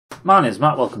My name's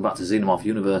Matt, welcome back to Xenomorph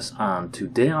Universe, and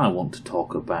today I want to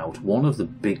talk about one of the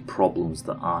big problems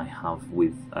that I have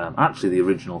with actually the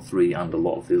original three and a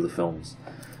lot of the other films.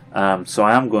 So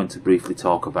I am going to briefly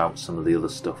talk about some of the other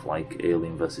stuff like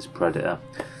Alien vs Predator,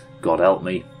 God help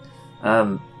me.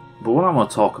 But what I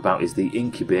want to talk about is the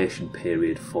incubation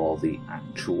period for the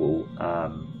actual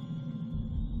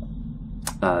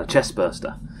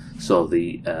Chesterbuster. So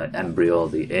the embryo,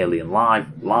 the alien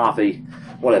larvae,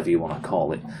 whatever you want to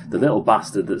call it. The little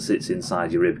bastard that sits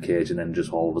inside your ribcage and then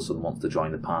just all of a sudden wants to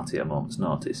join the party at a moment's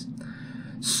notice.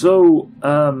 So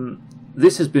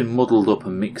this has been muddled up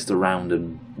and mixed around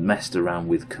and messed around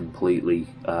with completely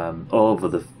over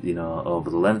the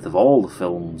length of all the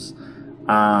films.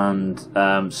 And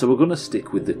so we're going to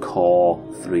stick with the core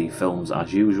three films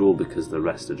as usual because the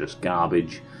rest are just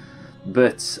garbage.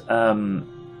 But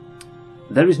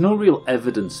there is no real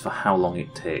evidence for how long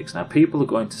it takes. Now, people are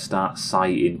going to start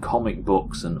citing comic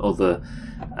books and other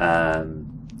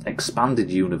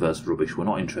expanded universe rubbish. We're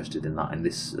not interested in that in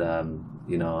this,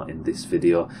 in this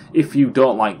video. If you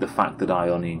don't like the fact that I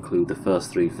only include the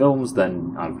first three films,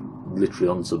 then I've literally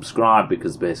unsubscribed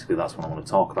because basically that's what I want to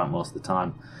talk about most of the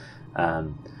time.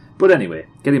 But anyway,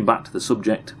 getting back to the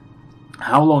subject,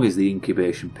 how long is the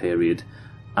incubation period?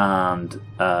 And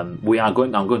I'm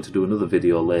going to do another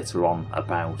video later on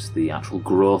about the actual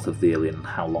growth of the alien and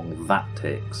how long that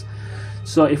takes.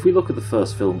 So if we look at the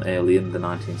first film, Alien, the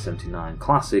 1979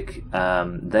 classic,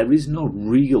 there is no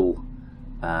real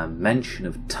mention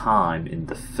of time in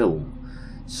the film.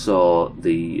 So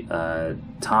the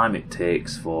time it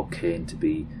takes for Kane to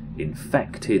be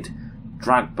infected,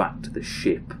 dragged back to the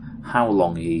ship, how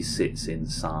long he sits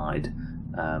inside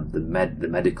the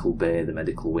medical bay, the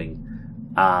medical wing,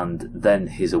 and then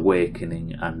his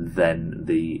awakening, and then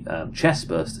the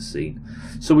Chesterbuster scene.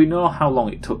 So we know how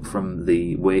long it took from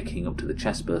the waking up to the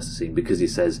Chesterbuster scene because he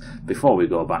says, before we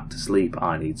go back to sleep,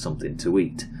 I need something to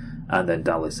eat. And then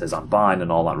Dallas says, I'm fine,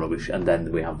 and all that rubbish. And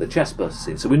then we have the Chesterbuster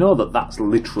scene. So we know that that's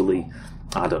literally,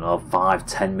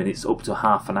 5-10 minutes, up to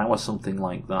half an hour, something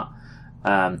like that.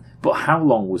 But how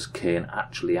long was Kane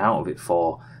actually out of it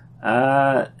for?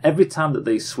 Every time that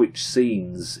they switch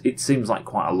scenes, it seems like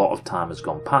quite a lot of time has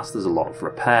gone past. There's a lot of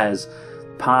repairs.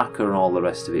 Parker and all the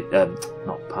rest of it.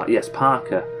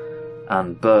 Parker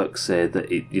and Burke say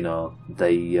that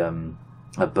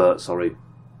Bert,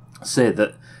 say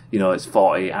that it's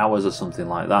 48 hours or something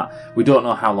like that. We don't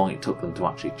know how long it took them to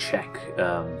actually check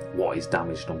what is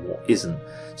damaged and what isn't.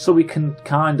 So we can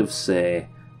kind of say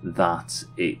that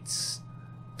it's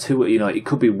it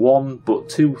could be 1, but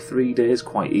 2-3 days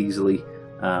quite easily.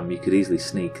 You could easily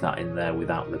sneak that in there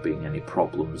without there being any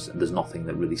problems, and there's nothing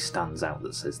that really stands out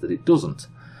that says that it doesn't.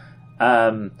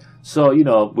 So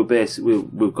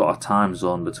we've got a time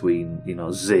zone between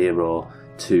 0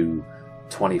 to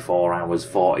 24 hours,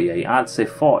 48. I'd say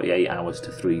 48 hours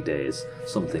to 3 days,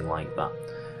 something like that.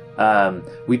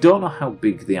 We don't know how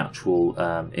big the actual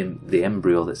the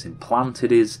embryo that's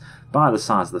implanted is. By the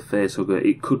size of the face hugger,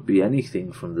 it could be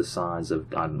anything from the size of,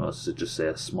 so just say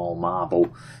a small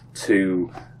marble,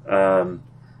 to a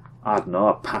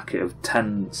packet of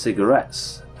 10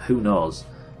 cigarettes. Who knows?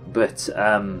 But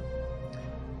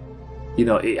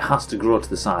it has to grow to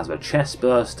the size of a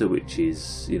Chesterbuster, which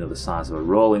is the size of a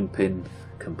rolling pin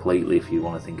completely, if you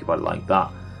want to think about it like that.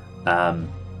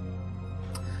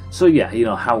 So yeah,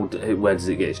 where does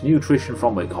it get its nutrition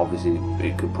from? It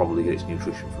could probably get its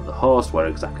nutrition from the host. Where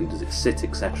exactly does it sit,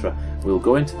 etc. We'll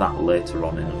go into that later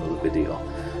on in another video.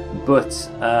 But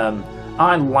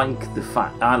I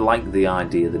like the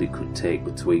idea that it could take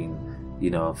between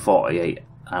 48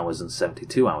 hours and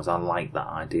 72 hours. I like that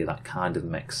idea. That kind of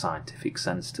makes scientific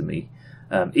sense to me.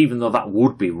 Even though that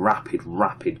would be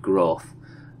rapid growth.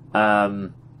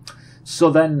 So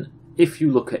then, if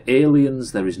you look at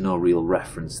Aliens, there is no real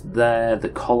reference there. The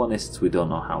colonists, we don't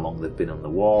know how long they've been on the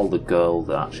wall. The girl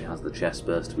that actually has the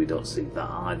Chesterbuster, we don't see that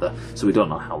either. So we don't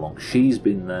know how long she's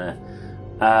been there.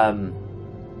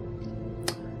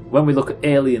 When we look at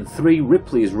Alien 3,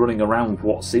 Ripley is running around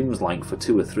what seems like for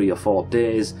 2 or 3 or 4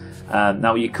 days.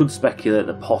 Now, you could speculate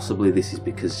that possibly this is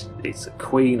because it's a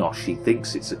queen, or she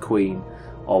thinks it's a queen,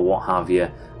 or what have you.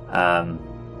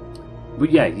 But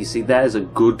yeah, you see, there's a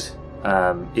good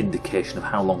indication of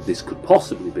how long this could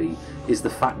possibly be, is the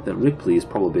fact that Ripley has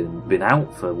probably been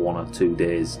out for 1 or 2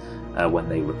 days when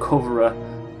they recover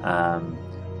her,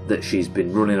 that she's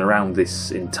been running around this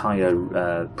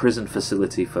entire prison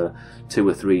facility for 2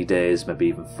 or 3 days, maybe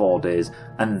even 4 days,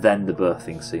 and then the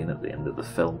birthing scene at the end of the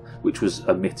film, which was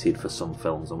omitted for some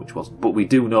films and which wasn't. But we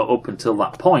do know up until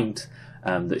that point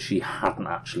that she hadn't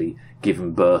actually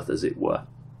given birth, as it were.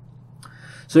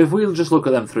 So if we'll just look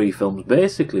at them 3 films,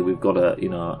 basically we've got a,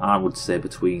 I would say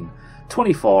between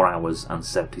 24 hours and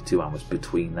 72 hours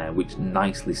between there, which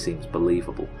nicely seems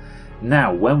believable.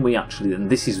 Now, when we actually, and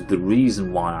this is the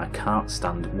reason why I can't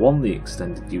stand 1, the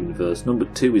extended universe, number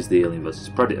 2 is the Alien vs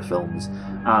Predator films,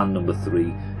 and number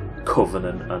 3,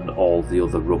 Covenant and all the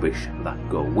other rubbish that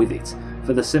go with it.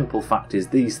 For the simple fact is,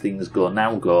 these things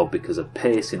now go because of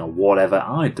pacing or whatever,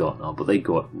 I don't know, but they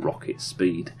go at rocket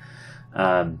speed.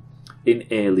 In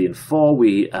Alien 4,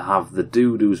 we have the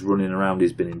dude who's running around,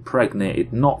 he's been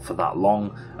impregnated, not for that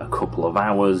long, a couple of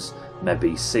hours,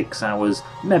 maybe 6 hours,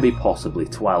 maybe possibly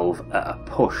 12 at a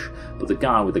push. But the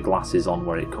guy with the glasses on,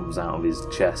 where it comes out of his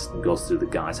chest and goes through the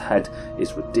guy's head,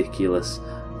 is ridiculous.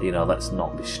 Let's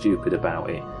not be stupid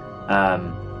about it.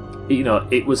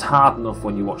 It was hard enough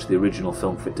when you watch the original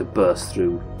film for it to burst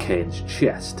through Kane's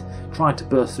chest. Trying to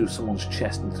burst through someone's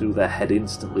chest and through their head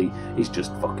instantly is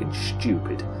just fucking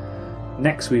stupid.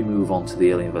 Next we move on to the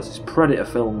Alien vs Predator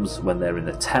films when they're in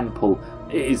the temple.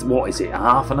 It is, what is it,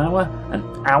 half an hour? An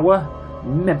hour?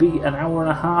 Maybe an hour and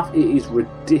a half? It is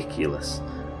ridiculous.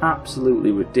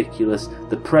 Absolutely ridiculous.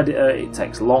 The Predator, it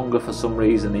takes longer for some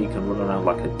reason. He can run around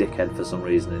like a dickhead for some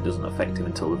reason. It doesn't affect him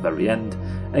until the very end.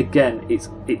 Again,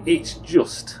 it's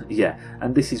just, yeah.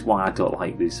 And this is why I don't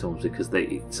like these films, because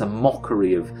it's a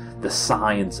mockery of the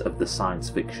science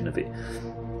fiction of it.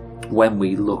 When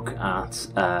we look at,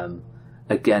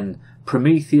 again,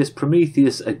 Prometheus,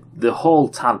 the whole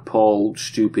tadpole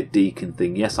stupid deacon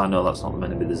thing, yes, I know that's not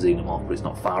meant to be the Xenomorph, but it's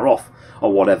not far off,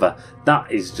 or whatever. That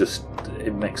is just,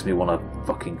 it makes me want to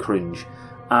fucking cringe.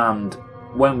 And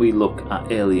when we look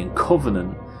at Alien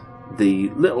Covenant, the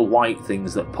little white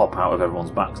things that pop out of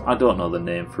everyone's backs, I don't know the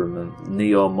name for them,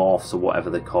 neomorphs or whatever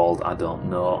they're called, I don't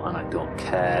know, and I don't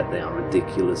care. They are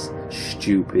ridiculous,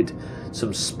 stupid.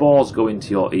 Some spores go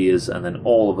into your ears, and then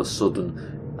all of a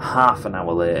sudden, half an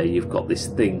hour later, you've got this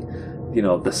thing,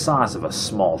 the size of a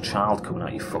small child coming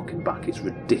out your fucking back. It's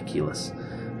ridiculous.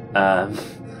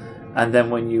 And then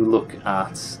when you look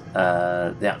at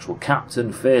the actual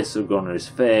captain, facehugger on his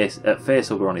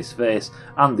face,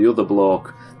 and the other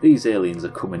bloke, these aliens are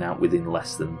coming out within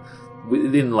less than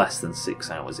 6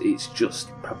 hours. It's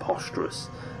just preposterous.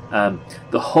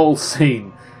 The whole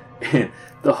scene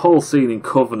in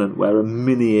Covenant where a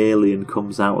mini alien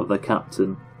comes out of the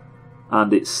captain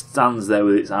and it stands there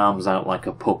with its arms out like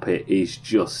a puppet is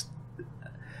just...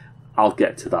 I'll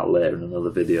get to that later in another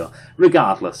video.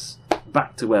 Regardless,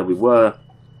 back to where we were.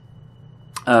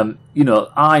 To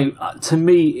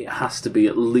me, it has to be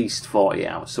at least 48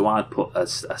 hours. So I'd put a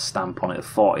stamp on it of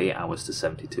 48 hours to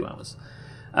 72 hours.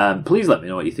 Please let me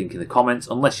know what you think in the comments.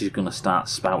 Unless you're going to start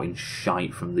spouting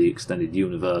shite from the extended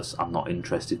universe, I'm not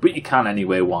interested. But you can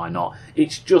anyway, why not?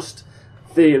 It's just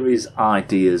theories,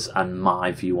 ideas, and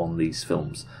my view on these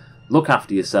films. Look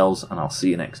after yourselves, and I'll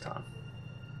see you next time.